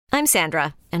I'm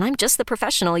Sandra, and I'm just the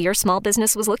professional your small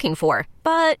business was looking for.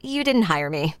 But you didn't hire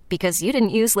me because you didn't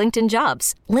use LinkedIn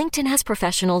Jobs. LinkedIn has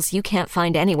professionals you can't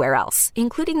find anywhere else,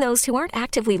 including those who aren't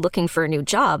actively looking for a new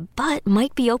job, but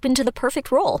might be open to the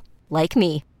perfect role, like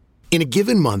me. In a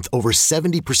given month, over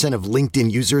 70% of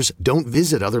LinkedIn users don't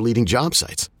visit other leading job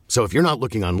sites. So if you're not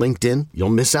looking on LinkedIn, you'll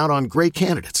miss out on great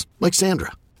candidates like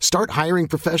Sandra. Start hiring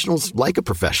professionals like a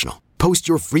professional. Post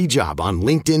your free job on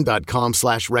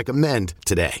linkedin.com/recommend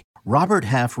today. Robert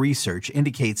Half research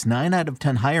indicates 9 out of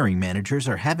 10 hiring managers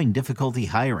are having difficulty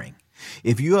hiring.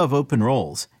 If you have open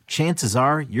roles, chances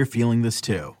are you're feeling this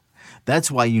too. That's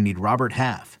why you need Robert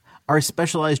Half. Our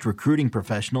specialized recruiting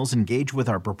professionals engage with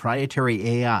our proprietary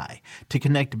AI to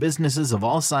connect businesses of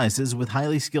all sizes with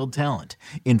highly skilled talent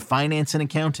in finance and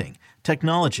accounting,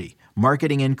 technology,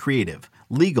 marketing and creative,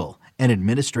 legal, and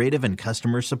administrative and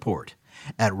customer support.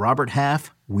 At Robert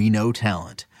Half, we know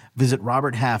talent. Visit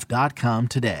roberthalf.com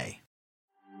today.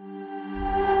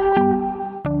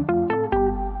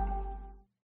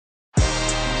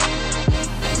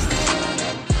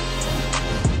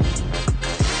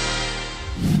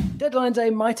 Deadline day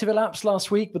might have elapsed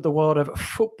last week, but the world of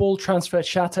football transfer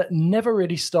chatter never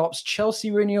really stops.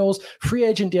 Chelsea renewals, free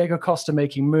agent Diego Costa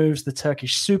making moves, the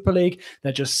Turkish Super League.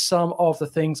 They're just some of the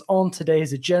things on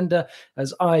today's agenda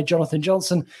as I, Jonathan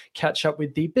Johnson, catch up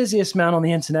with the busiest man on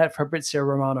the internet, Fabrizio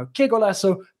Romano. Que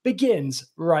Golazo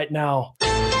begins right now.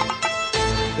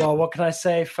 Well, what can I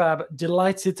say, Fab?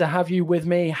 Delighted to have you with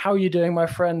me. How are you doing, my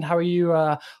friend? How are you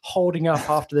holding up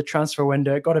after the transfer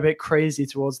window? It got a bit crazy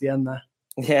towards the end there.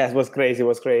 Yeah, it was crazy. It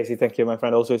was crazy. Thank you, my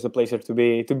friend. Also, it's a pleasure to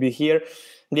be here.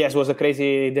 Yes, it was a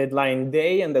crazy deadline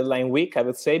day and deadline week, I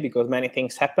would say, because many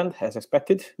things happened as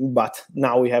expected. But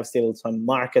now we have still some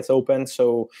markets open,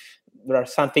 so there are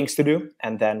some things to do,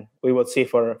 and then we will see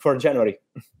for January.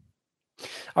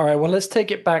 All right, well, let's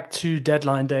take it back to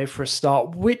deadline day for a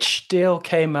start. Which deal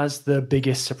came as the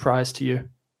biggest surprise to you?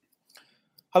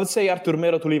 I would say Arthur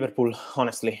Melo to Liverpool,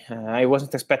 honestly. I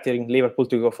wasn't expecting Liverpool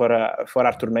to go for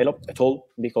Arthur Melo at all,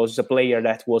 because he's a player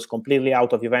that was completely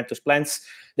out of Juventus plans.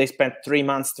 They spent 3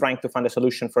 months trying to find a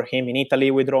solution for him in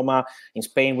Italy with Roma, in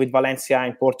Spain with Valencia,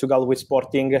 in Portugal with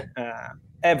Sporting,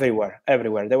 everywhere.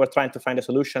 They were trying to find a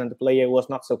solution, and the player was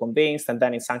not so convinced. And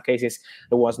then in some cases,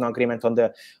 there was no agreement on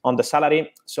the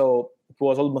salary. So it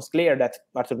was almost clear that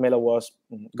Arthur Melo was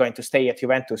going to stay at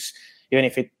Juventus, even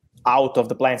if it out of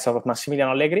the plans of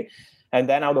Massimiliano Allegri. And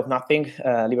then out of nothing,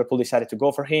 Liverpool decided to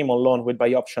go for him on loan with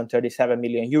buy option 37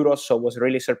 million euros. So it was a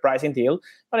really surprising deal,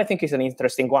 but I think it's an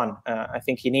interesting one. I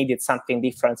think he needed something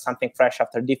different, something fresh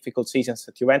after difficult seasons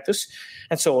at Juventus.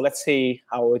 And so let's see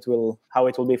how it will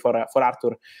be for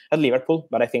Arthur at Liverpool.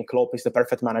 But I think Klopp is the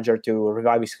perfect manager to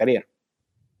revive his career.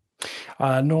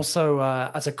 And also,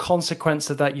 as a consequence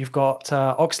of that, you've got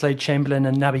Oxlade-Chamberlain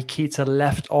and Naby Keita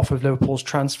left off of Liverpool's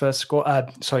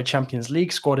Champions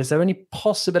League squad. Is there any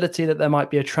possibility that there might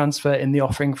be a transfer in the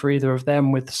offering for either of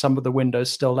them, with some of the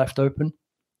windows still left open?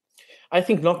 I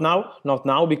think not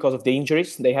now because of the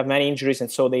injuries. They have many injuries,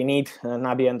 and so they need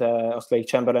Naby and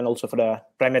Oxlade-Chamberlain also for the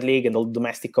Premier League and the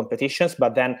domestic competitions.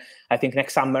 But then I think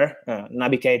next summer,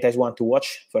 Naby Keita is one to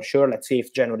watch for sure. Let's see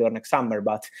if January or next summer,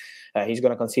 but he's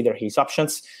going to consider his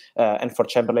options. And for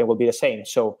Chamberlain will be the same.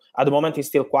 So at the moment, it's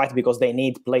still quiet because they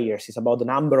need players. It's about the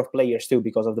number of players too,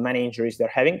 because of the many injuries they're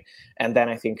having. And then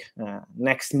I think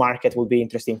next market will be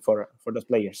interesting for those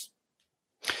players.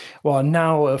 Well,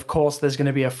 now, of course, there's going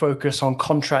to be a focus on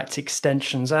contract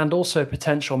extensions and also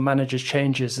potential managers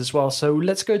changes as well. So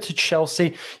let's go to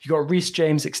Chelsea. You've got Reece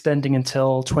James extending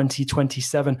until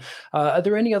 2027. Are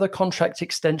there any other contract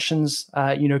extensions,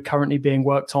 currently being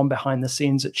worked on behind the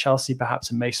scenes at Chelsea, perhaps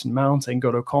a Mason Mount and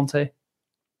N'Golo Kanté?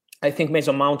 I think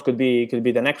Mason Mount could be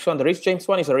the next one. The Reece James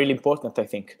one is really important, I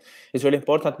think. It's really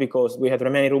important because we had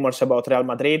many rumors about Real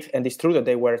Madrid, and it's true that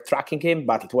they were tracking him,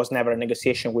 but it was never a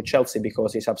negotiation with Chelsea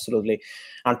because he's absolutely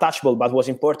untouchable. But it was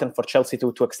important for Chelsea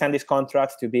to extend his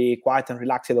contract, to be quiet and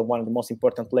relaxed on one of the most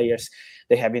important players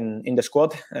they have in the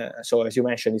squad. So as you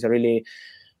mentioned, it's a really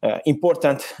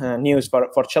important news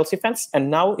for Chelsea fans.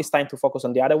 And now it's time to focus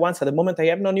on the other ones. At the moment, I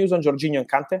have no news on Jorginho and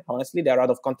Kante. Honestly, they are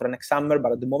out of contract next summer,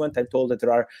 but at the moment, I'm told that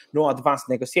there are no advanced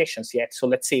negotiations yet. So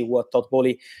let's see what Todd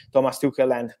Boehly, Thomas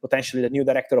Tuchel, and potentially the new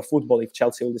director of football, if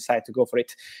Chelsea will decide to go for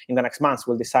it in the next months,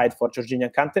 will decide for Jorginho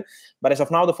and Kante. But as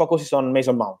of now, the focus is on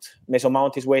Mason Mount. Mason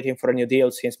Mount is waiting for a new deal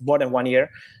since more than 1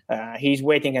 year. He's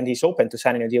waiting and he's open to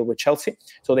sign a new deal with Chelsea.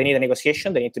 So they need a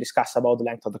negotiation. They need to discuss about the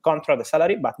length of the contract, the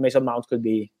salary, but Mason Mount could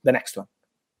be the next one.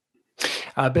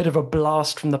 A bit of a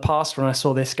blast from the past when I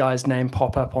saw this guy's name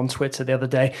pop up on Twitter the other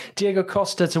day. Diego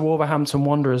Costa to Wolverhampton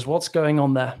Wanderers. What's going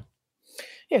on there?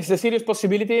 Yes, a serious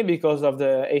possibility because of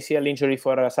the ACL injury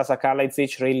for Sasa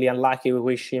Kalajic. Really unlucky. We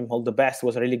wish him all the best. It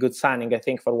was a really good signing, I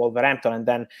think, for Wolverhampton. And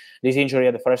then this injury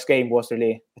at the first game was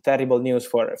really terrible news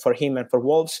for him and for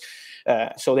Wolves.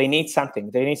 So they need something.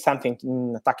 They need something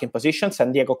in attacking positions,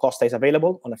 and Diego Costa is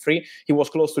available on a free. He was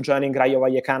close to joining Rayo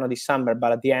Vallecano this summer,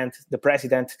 but at the end, the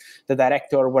president, the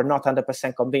director were not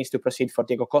 100% convinced to proceed for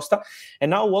Diego Costa.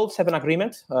 And now Wolves have an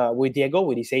agreement with Diego,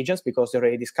 with his agents, because they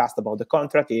already discussed about the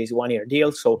contract. It is a 1-year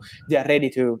deal, so they are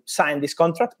ready to sign this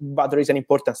contract. But there is an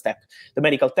important step, the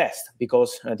medical test,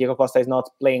 because Diego Costa is not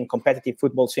playing competitive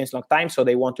football since a long time, so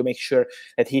they want to make sure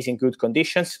that he's in good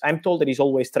conditions. I'm told that he's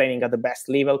always training at the best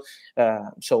level.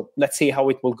 So let's see how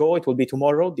it will go. It will be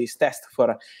tomorrow, this test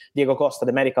for Diego Costa,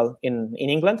 the medical in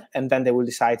England, and then they will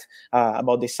decide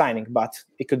about this signing. But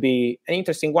it could be an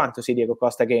interesting one to see Diego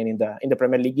Costa again in the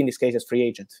Premier League, in this case as free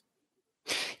agent.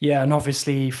 Yeah, and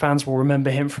obviously fans will remember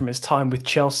him from his time with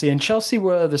Chelsea. And Chelsea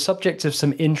were the subject of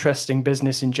some interesting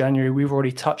business in January. We've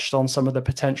already touched on some of the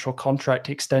potential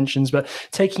contract extensions, but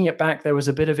taking it back, there was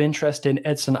a bit of interest in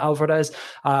Edson Alvarez.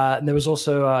 And there was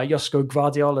also Josko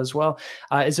Gvardiol as well.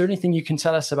 Is there anything you can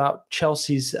tell us about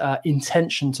Chelsea's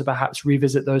intention to perhaps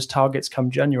revisit those targets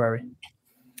come January?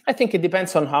 I think it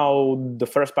depends on how the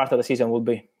first part of the season will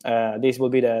be. This will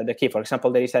be the key. For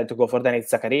example, they decided to go for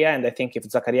Denis Zakaria, and I think if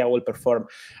Zakaria will perform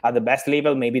at the best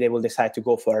level, maybe they will decide to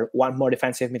go for one more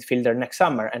defensive midfielder next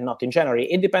summer and not in January.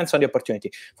 It depends on the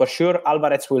opportunity. For sure,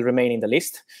 Alvarez will remain in the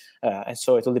list. And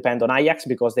so it will depend on Ajax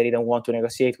because they didn't want to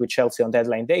negotiate with Chelsea on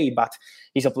deadline day, but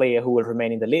he's a player who will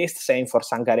remain in the list. Same for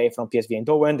Sangaré from PSV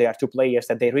Eindhoven. They are two players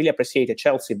that they really appreciated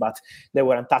Chelsea, but they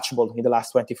were untouchable in the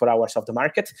last 24 hours of the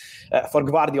market. For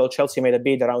Gvardiol, Chelsea made a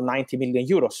bid around 90 million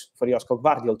euros for Josko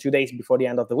Gvardiol 2 days before the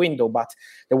end of the window, but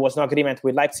there was no agreement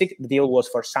with Leipzig. The deal was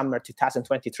for summer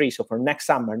 2023, so for next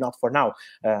summer, not for now.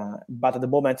 But at the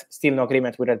moment, still no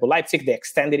agreement with Red Bull Leipzig. They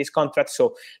extended his contract,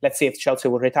 so let's see if Chelsea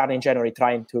will return in January,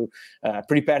 trying to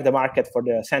prepare the market for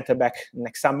the centre-back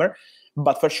next summer.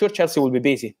 But for sure, Chelsea will be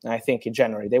busy, I think, in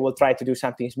January. They will try to do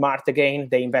something smart again.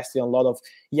 They invested in a lot of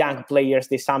young players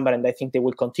this summer, and I think they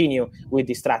will continue with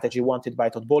the strategy wanted by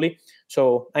Todd Boehly.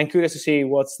 So I'm curious to see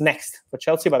what's next for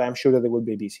Chelsea, but I'm sure that they will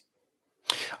be busy.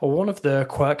 Well, one of the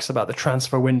quirks about the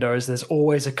transfer window is there's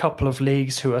always a couple of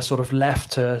leagues who are sort of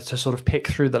left to sort of pick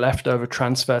through the leftover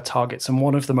transfer targets. And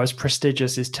one of the most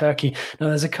prestigious is Turkey. Now,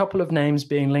 there's a couple of names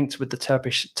being linked with the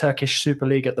Turkish Super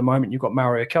League at the moment. You've got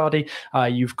Mario Icardi.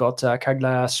 You've got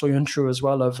Kagla Soyuncu as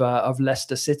well of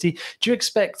Leicester City. Do you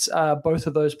expect both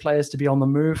of those players to be on the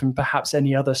move, and perhaps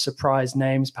any other surprise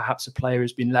names, perhaps a player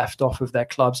who's been left off of their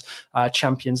club's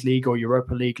Champions League or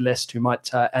Europa League list who might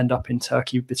end up in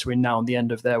Turkey between now and the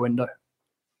end of their window?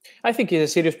 I think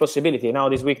it's a serious possibility. Now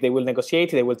this week they will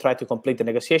negotiate. They will try to complete the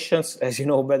negotiations. As you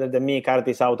know better than me, Icardi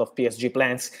is out of PSG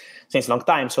plans since a long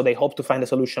time, so they hope to find a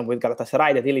solution with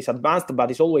Galatasaray. The deal is advanced, but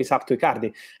it's always up to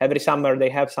Icardi. Every summer they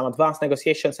have some advanced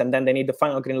negotiations, and then they need the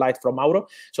final green light from Mauro.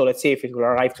 So let's see if it will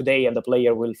arrive today and the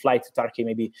player will fly to Turkey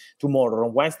maybe tomorrow or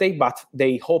on Wednesday. But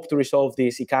they hope to resolve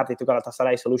this Icardi to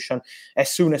Galatasaray solution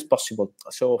as soon as possible.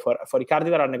 So for Icardi,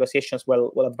 there are negotiations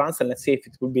well advanced, and let's see if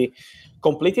it will be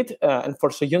completed. And for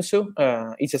Soyuncu,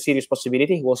 it's a serious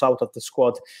possibility. He was out of the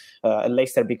squad at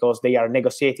Leicester because they are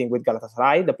negotiating with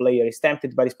Galatasaray. The player is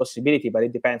tempted by this possibility, but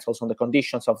it depends also on the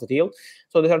conditions of the deal.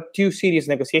 So there are two serious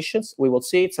negotiations. We will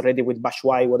see. It's already with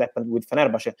Batshuayi what happened with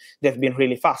Fenerbahce. They've been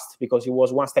really fast because he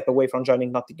was one step away from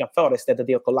joining Nottingham Forest, that the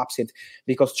deal collapsed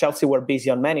because Chelsea were busy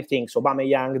on many things.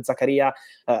 Aubameyang, Zakaria,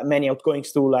 many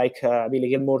outgoings too, like Billy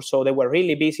Gilmour. So they were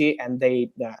really busy, and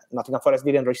Nottingham Forest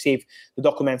didn't receive the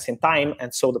documents in time,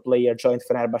 and so the player joined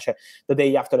Fenerbahce the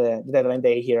day after the deadline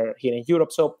day here in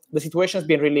Europe. So the situation has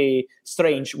been really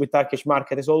strange with Turkish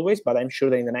market as always, but I'm sure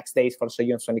that in the next days for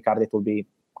Soyuncu and Icardi it will be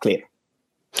clear.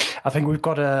 I think we've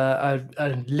got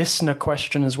a listener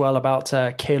question as well about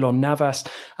Keylor Navas.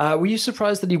 Were you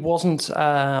surprised that he wasn't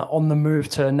on the move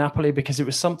to Napoli? Because it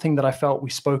was something that I felt we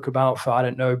spoke about for,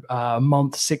 a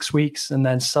month, 6 weeks, and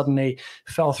then suddenly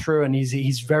fell through. And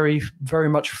he's very, very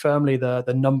much firmly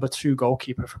the number 2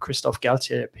 goalkeeper for Christophe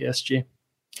Galtier at PSG.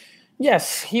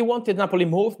 Yes, he wanted Napoli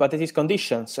move, but at his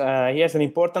conditions. He has an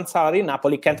important salary.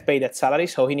 Napoli can't pay that salary,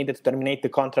 so he needed to terminate the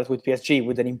contract with PSG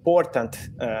with an important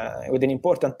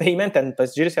payment, and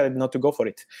PSG decided not to go for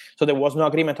it. So there was no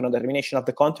agreement on the termination of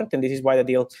the contract, and this is why the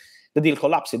deal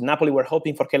collapsed. Napoli were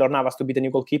hoping for Keylor Navas to be the new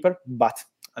goalkeeper, but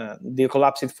the deal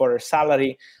collapsed for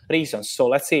salary reasons. So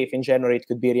let's see if in January it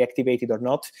could be reactivated or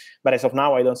not. But as of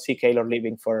now, I don't see Keylor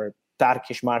leaving for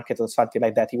Turkish market or something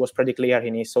like that. He was pretty clear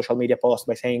in his social media post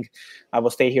by saying, I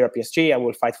will stay here at PSG, I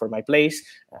will fight for my place.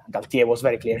 Galtier was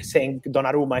very clear, saying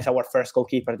Donnarumma is our first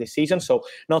goalkeeper this season. So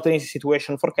not an easy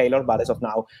situation for Keylor, but as of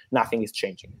now, nothing is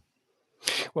changing.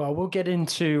 Well, we'll get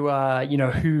into,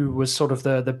 who was sort of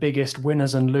the biggest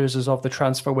winners and losers of the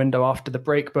transfer window after the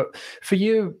break. But for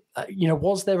you,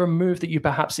 was there a move that you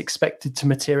perhaps expected to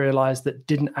materialize that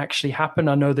didn't actually happen?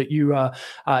 I know that you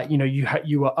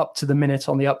were up to the minute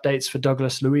on the updates for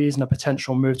Douglas Luiz and a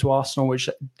potential move to Arsenal, which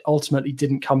ultimately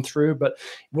didn't come through. But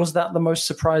was that the most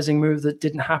surprising move that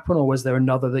didn't happen, or was there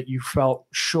another that you felt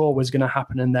sure was going to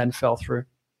happen and then fell through?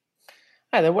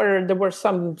 Yeah, there were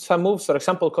some moves. For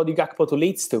example, Cody Gakpo to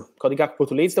Leeds too. Cody Gakpo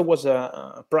to Leeds, there was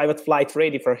a private flight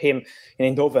ready for him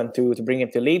in Eindhoven to bring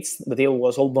him to Leeds. The deal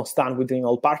was almost done within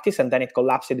all parties, and then it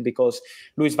collapsed because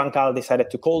Louis van Gaal decided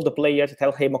to call the player to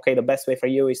tell him, okay, the best way for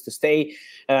you is to stay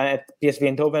at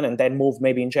PSV Eindhoven and then move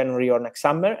maybe in January or next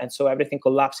summer. And so everything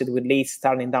collapsed with Leeds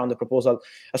turning down the proposal.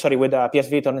 With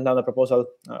PSV turning down the proposal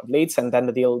of Leeds, and then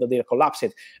the deal collapsed.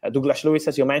 Douglas Luiz,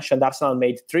 as you mentioned, Arsenal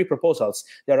made 3 proposals.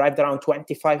 They arrived around 25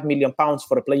 million pounds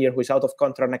for a player who is out of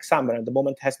contract next summer. At the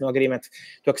moment, has no agreement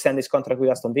to extend his contract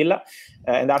with Aston Villa.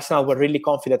 And Arsenal were really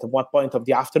confident at one point of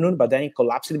the afternoon, but then it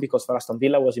collapsed because for Aston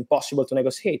Villa it was impossible to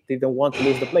negotiate. They didn't want to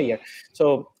lose the player.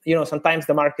 So, sometimes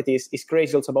the market is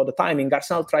crazy also about the timing.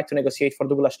 Arsenal tried to negotiate for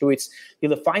Douglas Luiz till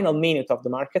the final minute of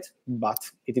the market, but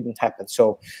it didn't happen.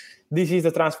 So this is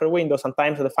the transfer window.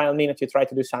 Sometimes at the final minute you try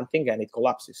to do something and it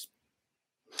collapses.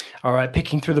 All right,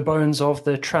 picking through the bones of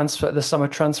the summer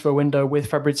transfer window with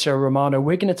Fabrizio Romano.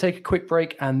 We're going to take a quick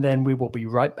break and then we will be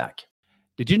right back.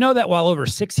 Did you know that while over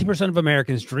 60% of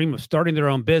Americans dream of starting their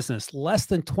own business, less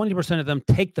than 20% of them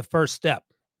take the first step?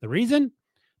 The reason?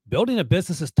 Building a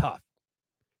business is tough.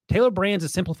 Taylor Brands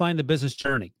is simplifying the business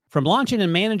journey. From launching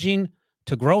and managing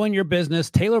to growing your business,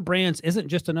 Taylor Brands isn't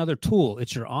just another tool.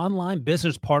 It's your online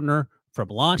business partner from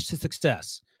launch to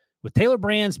success. With Taylor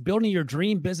Brands, building your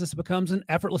dream business becomes an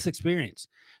effortless experience.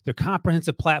 Their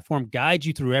comprehensive platform guides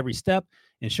you through every step,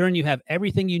 ensuring you have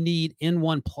everything you need in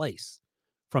one place.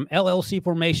 From LLC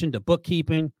formation to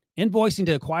bookkeeping, invoicing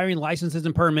to acquiring licenses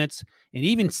and permits, and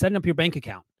even setting up your bank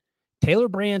account, Taylor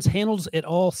Brands handles it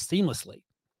all seamlessly.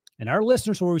 And our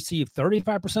listeners will receive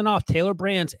 35% off Taylor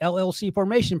Brands LLC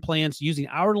formation plans using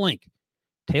our link,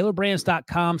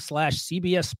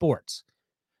 taylorbrands.com/CBS Sports.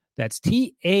 That's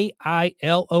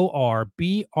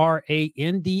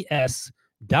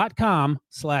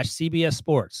TAILORBRANDS.com/CBS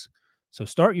Sports. So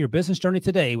start your business journey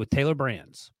today with Taylor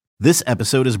Brands. This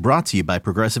episode is brought to you by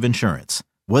Progressive Insurance.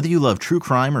 Whether you love true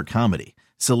crime or comedy,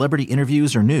 celebrity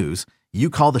interviews or news, you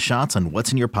call the shots on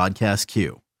what's in your podcast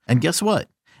queue. And guess what?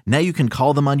 Now you can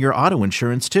call them on your auto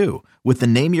insurance too with the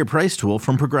Name Your Price tool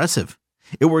from Progressive.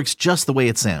 It works just the way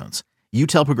it sounds. You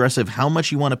tell Progressive how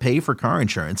much you want to pay for car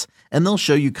insurance, and they'll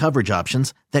show you coverage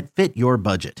options that fit your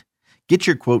budget. Get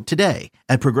your quote today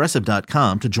at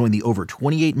Progressive.com to join the over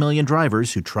 28 million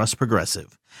drivers who trust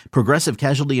Progressive. Progressive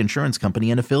Casualty Insurance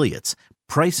Company and Affiliates.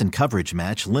 Price and coverage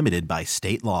match limited by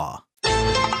state law.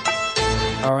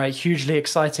 All right, hugely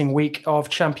exciting week of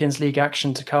Champions League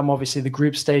action to come. Obviously, the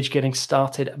group stage getting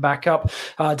started back up.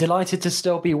 Delighted to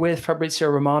still be with Fabrizio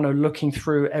Romano, looking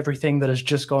through everything that has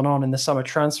just gone on in the summer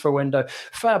transfer window.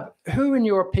 Fab, who, in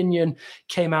your opinion,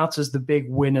 came out as the big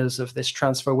winners of this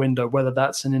transfer window, whether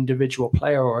that's an individual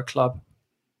player or a club?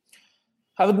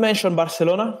 I would mention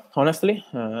Barcelona, honestly.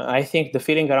 I think the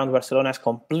feeling around Barcelona has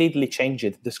completely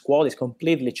changed. The squad is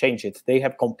completely changed. They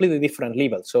have completely different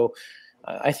levels. So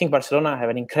I think Barcelona have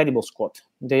an incredible squad.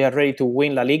 They are ready to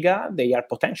win La Liga. They are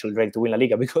potentially ready to win La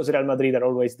Liga because Real Madrid are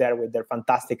always there with their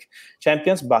fantastic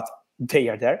champions, but they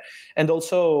are there. And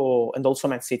also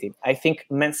Man City. I think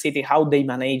Man City, how they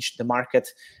manage the market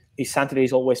is something that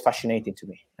is always fascinating to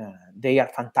me. They are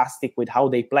fantastic with how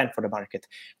they plan for the market.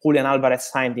 Julian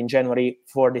Alvarez signed in January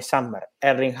for the summer.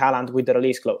 Erling Haaland with the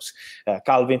release clause.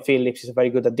 Calvin Phillips is a very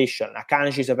good addition.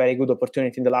 Akanji is a very good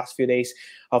opportunity in the last few days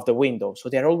of the window. So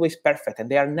they're always perfect, and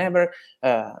they are never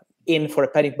in for a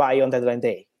panic buy on deadline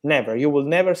day. Never. You will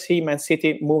never see Man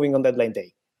City moving on deadline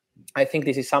day. I think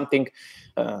this is something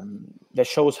that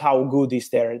shows how good is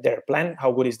their plan,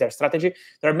 how good is their strategy.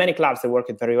 There are many clubs that work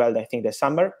it very well, I think, this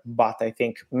summer, but I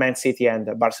think Man City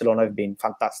and Barcelona have been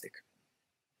fantastic.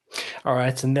 All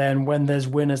right, and then when there's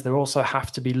winners, there also have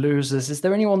to be losers. Is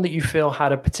there anyone that you feel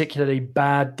had a particularly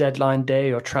bad deadline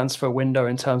day or transfer window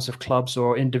in terms of clubs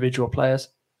or individual players?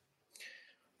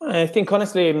 I think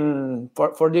honestly,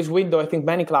 for this window, I think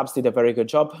many clubs did a very good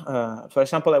job. For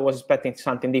example, I was expecting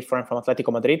something different from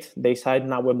Atletico Madrid. They signed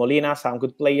now with Molina, some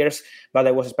good players, but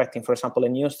I was expecting, for example, a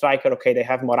new striker. Okay, they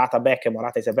have Morata back, and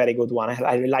Morata is a very good one.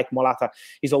 I really like Morata.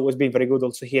 He's always been very good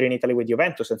also here in Italy with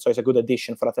Juventus, and so it's a good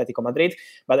addition for Atletico Madrid.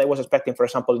 But I was expecting, for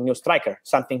example, a new striker,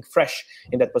 something fresh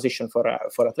in that position for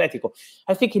Atletico.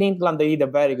 I think in England they did a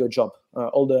very good job.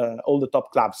 All the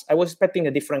top clubs. I was expecting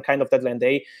a different kind of deadline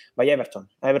day by Everton.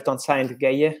 Everton signed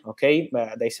Gueye, okay.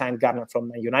 They signed Garner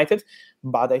from United,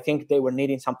 but I think they were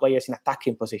needing some players in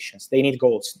attacking positions. They need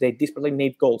goals. They desperately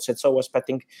need goals. And so I was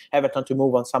expecting Everton to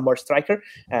move on some more striker,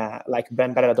 like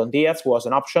Ben Diaz was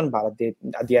an option, but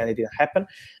at the end it didn't happen.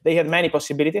 They had many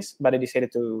possibilities, but they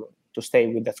decided to stay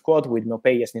with that squad with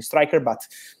Mopey as new striker. But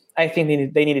I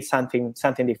think they needed something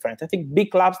different. I think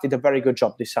big clubs did a very good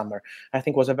job this summer. I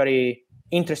think it was a very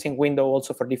interesting window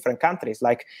also for different countries,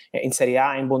 like in Serie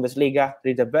A, in Bundesliga,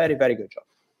 they did a very, very good job.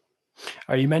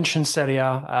 You mentioned Serie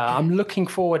A. I'm looking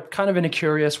forward, kind of in a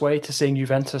curious way, to seeing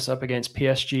Juventus up against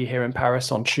PSG here in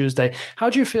Paris on Tuesday. How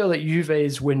do you feel that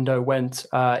Juve's window went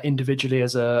individually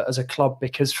as a club?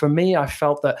 Because for me, I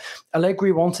felt that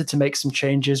Allegri wanted to make some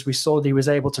changes. We saw that he was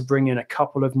able to bring in a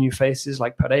couple of new faces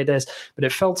like Paredes, but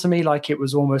it felt to me like it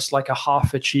was almost like a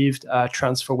half-achieved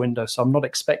transfer window. So I'm not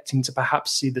expecting to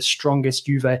perhaps see the strongest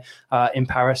Juve in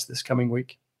Paris this coming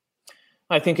week.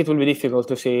 I think it will be difficult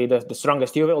to see the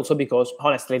strongest Juve, also because,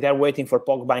 honestly, they're waiting for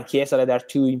Pogba and Chiesa. That are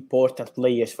two important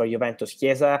players for Juventus.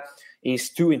 Chiesa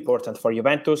is too important for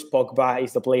Juventus. Pogba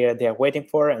is the player they are waiting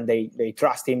for, and they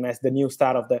trust him as the new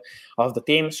star of the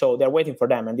team. So they're waiting for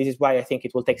them, and this is why I think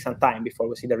it will take some time before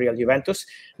we see the real Juventus.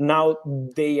 Now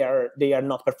they are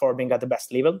not performing at the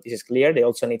best level. This is clear. They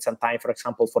also need some time, for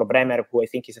example, for Bremer, who I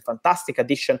think is a fantastic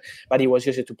addition, but he was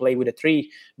used to play with a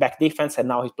 3-back defense, and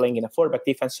now he's playing in a 4-back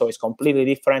defense, so it's completely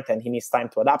different, and he needs time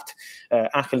to adapt.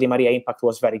 Angel Di Maria impact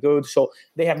was very good. So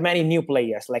they have many new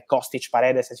players like Kostic,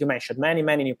 Paredes, as you mentioned,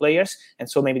 many new players. And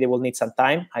so maybe they will need some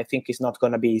time. I think it's not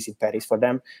going to be easy in Paris for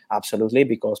them, absolutely,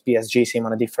 because PSG seem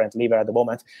on a different level at the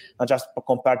moment, not just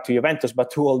compared to Juventus,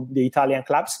 but to all the Italian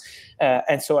clubs.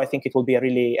 And so I think it will be a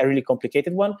really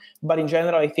complicated one. But in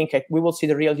general, I think we will see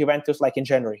the real Juventus like in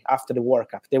January, after the World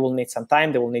Cup. They will need some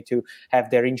time. They will need to have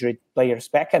their injured players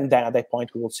back. And then at that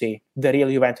point, we will see the real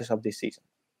Juventus of this season.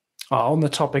 On the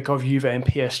topic of Juve and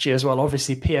PSG as well,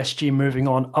 obviously PSG moving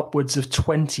on upwards of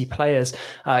 20 players.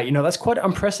 That's quite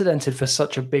unprecedented for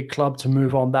such a big club to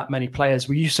move on that many players.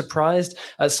 Were you surprised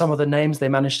at some of the names they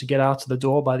managed to get out of the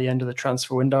door by the end of the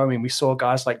transfer window? I mean, we saw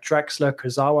guys like Drexler,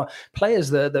 Kurzawa, players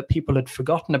that people had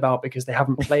forgotten about because they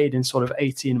haven't played in sort of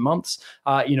 18 months,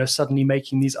 suddenly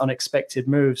making these unexpected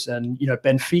moves. And,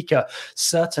 Benfica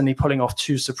certainly pulling off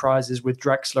 2 surprises with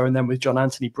Drexler and then with John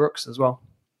Anthony Brooks as well.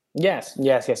 Yes.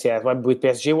 But with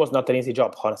PSG was not an easy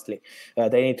job, honestly.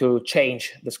 They need to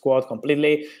change the squad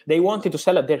completely. They wanted to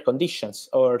sell at their conditions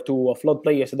or to offload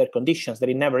players at their conditions. That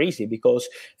is never easy because,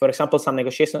 for example, some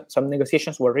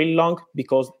negotiations were really long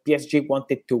because PSG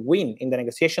wanted to win in the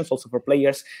negotiations, also for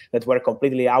players that were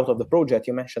completely out of the project.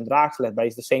 You mentioned Draxler, but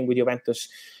it's the same with Juventus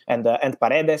and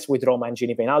Paredes, with Roma and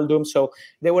Gini Wijnaldum. So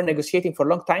they were negotiating for a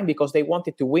long time because they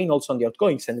wanted to win also on the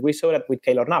outgoings. And we saw that with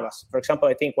Keylor Navas. For example,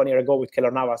 I think 1 year ago with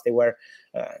Keylor Navas, they were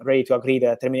ready to agree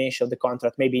the termination of the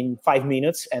contract maybe in 5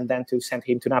 minutes and then to send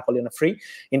him to Napoli on a free.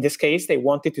 In this case, they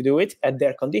wanted to do it at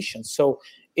their conditions. So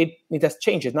it has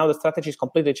changed. Now the strategy is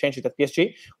completely changed at PSG.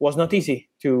 It was not easy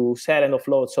to sell and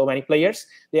offload so many players.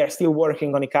 They are still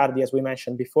working on Icardi, as we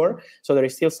mentioned before. So there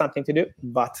is still something to do.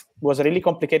 But it was a really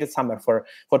complicated summer for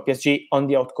PSG on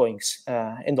the outgoings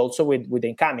and also with the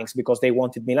incomings because they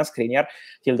wanted Milan Skriniar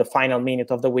till the final minute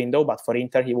of the window. But for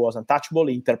Inter, he was untouchable.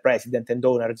 Inter president and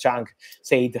owner Zhang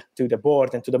said to the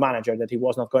board and to the manager that he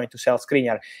was not going to sell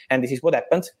Skriniar. And this is what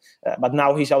happened. But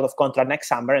now he's out of contract next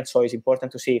summer. And so it's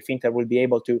important to see if Inter will be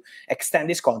able to extend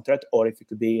his contract or if it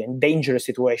could be a dangerous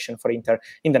situation for Inter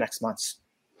in the next months.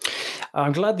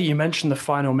 I'm glad that you mentioned the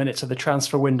final minutes of the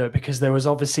transfer window because there was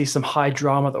obviously some high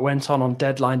drama that went on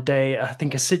deadline day. I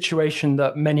think a situation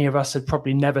that many of us had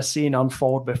probably never seen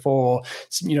unfold before.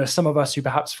 Some of us who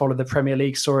perhaps followed the Premier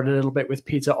League saw it a little bit with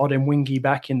Peter Odemwingie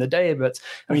back in the day. But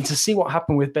I mean, to see what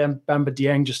happened with Bamba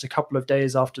Dieng just a couple of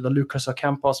days after the Lucas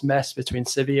Ocampos mess between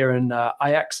Sevilla and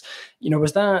Ajax,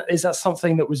 is that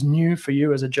something that was new for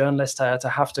you as a journalist to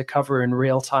have to cover in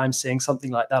real time, seeing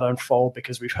something like that unfold?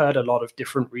 Because we've heard a lot of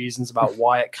different reasons about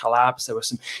why it collapsed. There were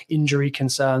some injury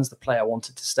concerns. The player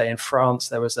wanted to stay in France.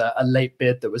 There was a late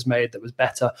bid that was made that was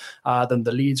better than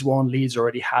the Leeds one. Leeds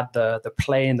already had the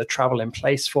play and the travel in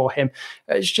place for him.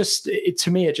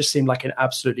 To me, it just seemed like an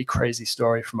absolutely crazy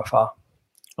story from afar.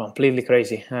 Completely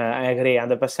crazy. I agree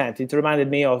 100%. It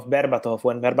reminded me of Berbatov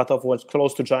when Berbatov was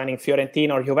close to joining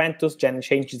Fiorentina or Juventus. Then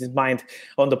changed his mind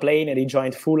on the plane and he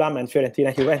joined Fulham, and Fiorentina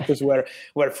and Juventus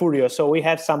were furious. So we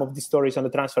have some of these stories on the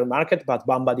transfer market, but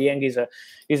Bamba Dieng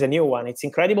is a new one. It's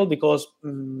incredible because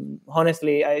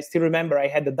honestly, I still remember I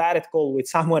had a direct call with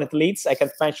someone at Leeds. I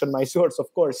can't mention my source,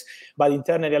 of course, but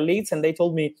internally at Leeds, and they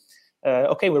told me,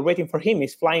 okay, we're waiting for him.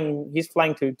 He's flying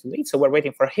to Leeds, so we're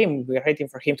waiting for him. We're waiting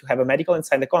for him to have a medical and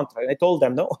sign the contract. And I told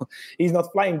them, no, he's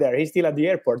not flying there. He's still at the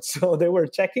airport. So they were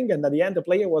checking, and at the end, the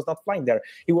player was not flying there.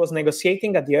 He was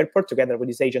negotiating at the airport together with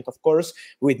his agent, of course,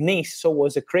 with Nice. So it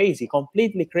was a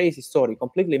completely crazy story,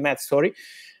 completely mad story.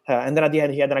 And then at the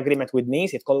end, he had an agreement with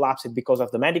Nice. It collapsed because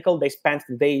of the medical. They spent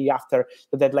the day after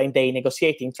the deadline day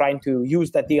negotiating, trying to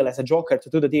use that deal as a joker to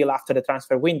do the deal after the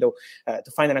transfer window,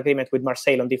 to find an agreement with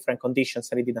Marseille on different conditions,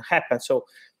 and it didn't happen. So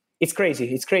it's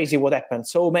crazy. It's crazy what happened.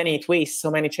 So many twists, so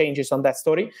many changes on that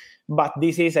story. But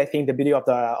this is, I think, the beauty of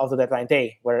the deadline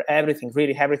day, where everything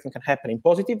can happen in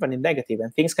positive and in negative,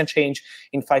 and things can change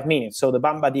in 5 minutes. So the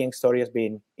Bamba Dieng story has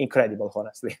been incredible,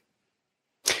 honestly.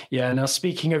 Yeah, now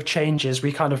speaking of changes,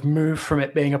 we kind of move from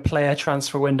it being a player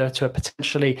transfer window to a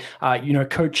potentially,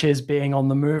 coaches being on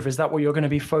the move. Is that what you're going to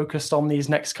be focused on these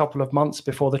next couple of months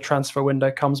before the transfer window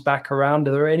comes back around?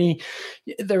 Are there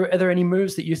any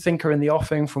moves that you think are in the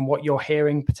offing from what you're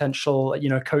hearing, potential,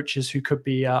 coaches who could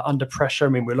be under pressure? I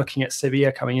mean, we're looking at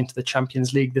Sevilla coming into the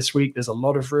Champions League this week. There's a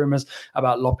lot of rumors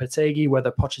about Lopetegui,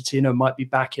 whether Pochettino might be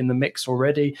back in the mix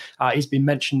already. He's been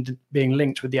mentioned being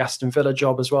linked with the Aston Villa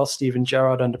job as well. Steven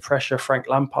Gerrard under pressure, Frank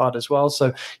Lampard as well.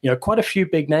 So, quite a few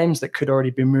big names that could already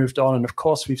be moved on. And of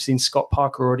course, we've seen Scott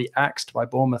Parker already axed by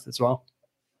Bournemouth as well.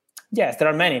 Yes, there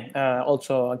are many.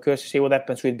 Also, I'm curious to see what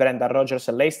happens with Brendan Rodgers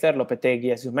at Leicester,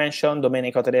 Lopetegui, as you mentioned.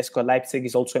 Domenico Tedesco at Leipzig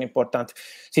is also an important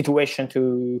situation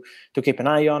to keep an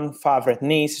eye on. Favre at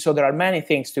Nice. So there are many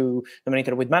things to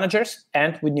monitor with managers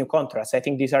and with new contracts. I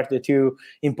think these are the two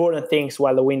important things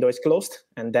while the window is closed.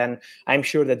 And then I'm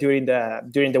sure that during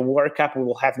the World Cup, we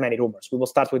will have many rumors. We will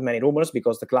start with many rumors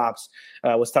because the clubs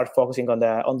will start focusing on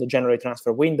the January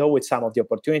transfer window with some of the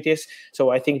opportunities.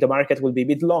 So I think the market will be a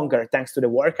bit longer thanks to the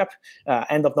World Cup.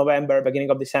 End of November,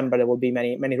 beginning of December, there will be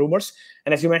many rumors.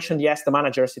 And as you mentioned, yes, the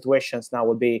manager situations now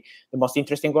will be the most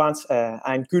interesting ones.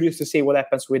 I'm curious to see what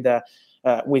happens with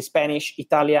Spanish,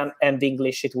 Italian, and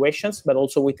English situations, but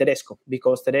also with Tedesco,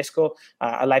 because Tedesco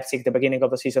at Leipzig, the beginning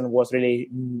of the season was really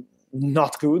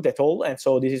not good at all. And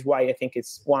so this is why I think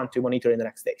it's one to monitor in the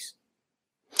next days.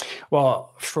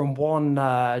 Well, from one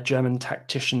German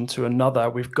tactician to another,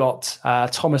 we've got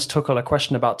Thomas Tuchel, a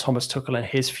question about Thomas Tuchel and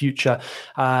his future.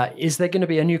 Is there going to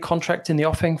be a new contract in the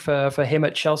offing for him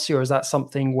at Chelsea, or is that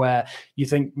something where you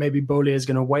think maybe Boehly is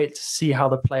going to wait to see how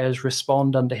the players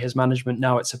respond under his management?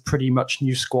 Now it's a pretty much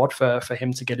new squad for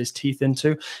him to get his teeth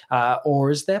into.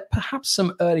 Or is there perhaps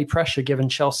some early pressure given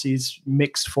Chelsea's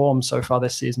mixed form so far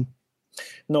this season?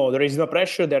 No, there is no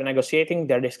pressure. They're negotiating.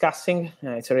 They're discussing.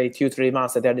 It's already 2-3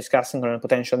 months that they're discussing on a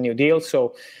potential new deal.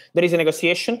 So there is a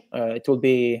negotiation. It will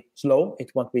be slow.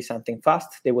 It won't be something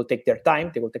fast. They will take their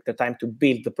time. They will take their time to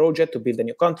build the project, to build a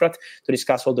new contract, to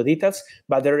discuss all the details.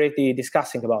 But they're already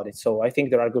discussing about it. So I think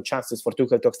there are good chances for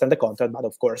Tuchel to extend the contract. But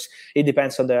of course, it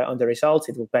depends on the results.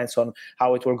 It depends on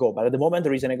how it will go. But at the moment,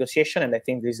 there is a negotiation. And I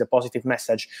think this is a positive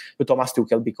message to Thomas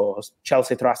Tuchel because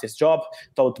Chelsea trusts his job.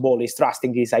 Todd Boehly is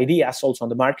trusting his ideas also on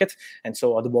the market, and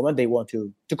so at the moment they want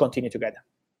to continue together.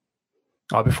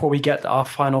 Before we get our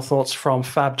final thoughts from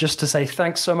Fab, just to say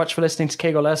thanks so much for listening to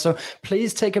Que Golazo.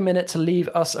 Please take a minute to leave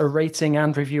us a rating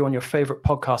and review on your favorite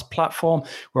podcast platform.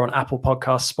 We're on Apple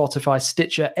Podcasts, Spotify,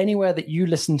 Stitcher, anywhere that you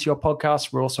listen to your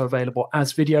podcast. We're also available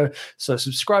as video. So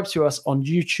subscribe to us on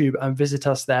YouTube and visit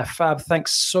us there. Fab,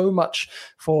 thanks so much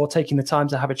for taking the time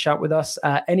to have a chat with us.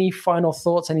 Any final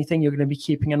thoughts, anything you're going to be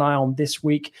keeping an eye on this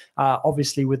week?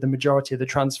 Obviously, with the majority of the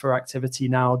transfer activity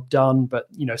now done, but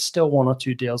still one or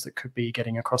two deals that could be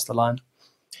getting across the line.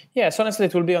 Yes, honestly,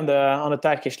 it will be on the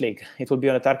Turkish league. It will be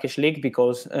on the Turkish league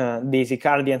because these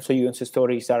Icardi and Soyuncu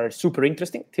stories are super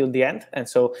interesting till the end, and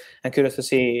so I'm curious to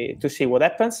see what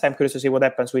happens. I'm curious to see what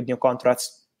happens with new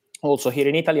contracts. Also here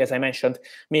in Italy, as I mentioned,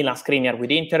 Milan Skriniar with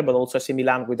Inter, but also AC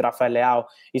Milan with Rafael Leao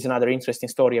is another interesting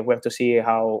story. We have to see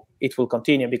how it will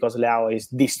continue because Leao is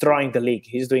destroying the league.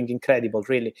 He's doing incredible,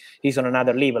 really. He's on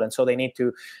another level, and so they need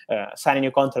to sign a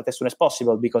new contract as soon as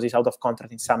possible because he's out of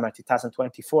contract in summer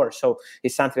 2024. So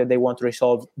it's something that they want to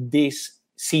resolve this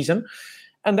season,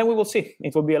 and then we will see.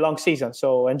 It will be a long season.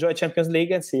 So enjoy Champions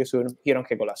League and see you soon here on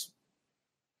Que Golazo.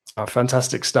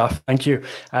 Fantastic stuff. Thank you,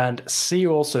 and see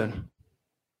you all soon.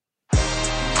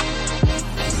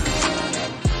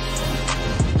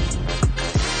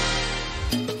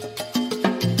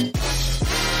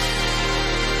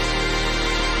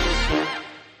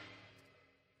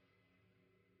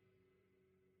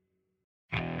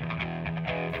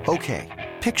 Okay,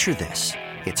 picture this.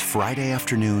 It's Friday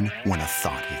afternoon when a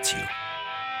thought hits you.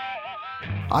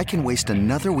 I can waste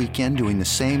another weekend doing the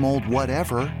same old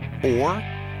whatever, or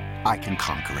I can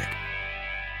conquer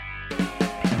it.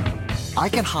 I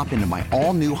can hop into my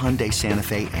all-new Hyundai Santa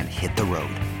Fe and hit the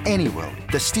road. Any road.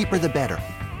 The steeper, the better.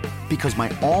 Because my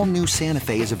all-new Santa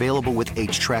Fe is available with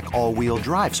H-Track all-wheel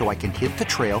drive, so I can hit the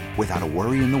trail without a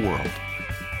worry in the world.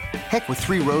 Heck, with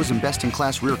 3 rows and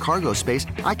best-in-class rear cargo space,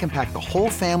 I can pack the whole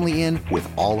family in with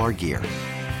all our gear.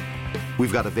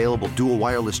 We've got available dual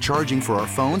wireless charging for our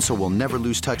phones, so we'll never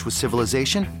lose touch with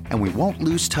civilization, and we won't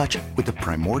lose touch with the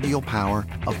primordial power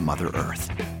of Mother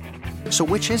Earth. So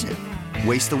which is it?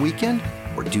 Waste the weekend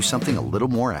or do something a little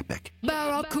more epic?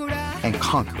 And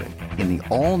conquer it in the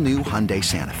all-new Hyundai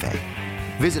Santa Fe.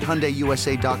 Visit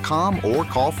HyundaiUSA.com or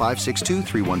call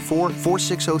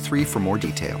 562-314-4603 for more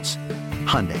details.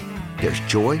 Hyundai, there's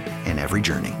joy in every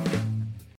journey.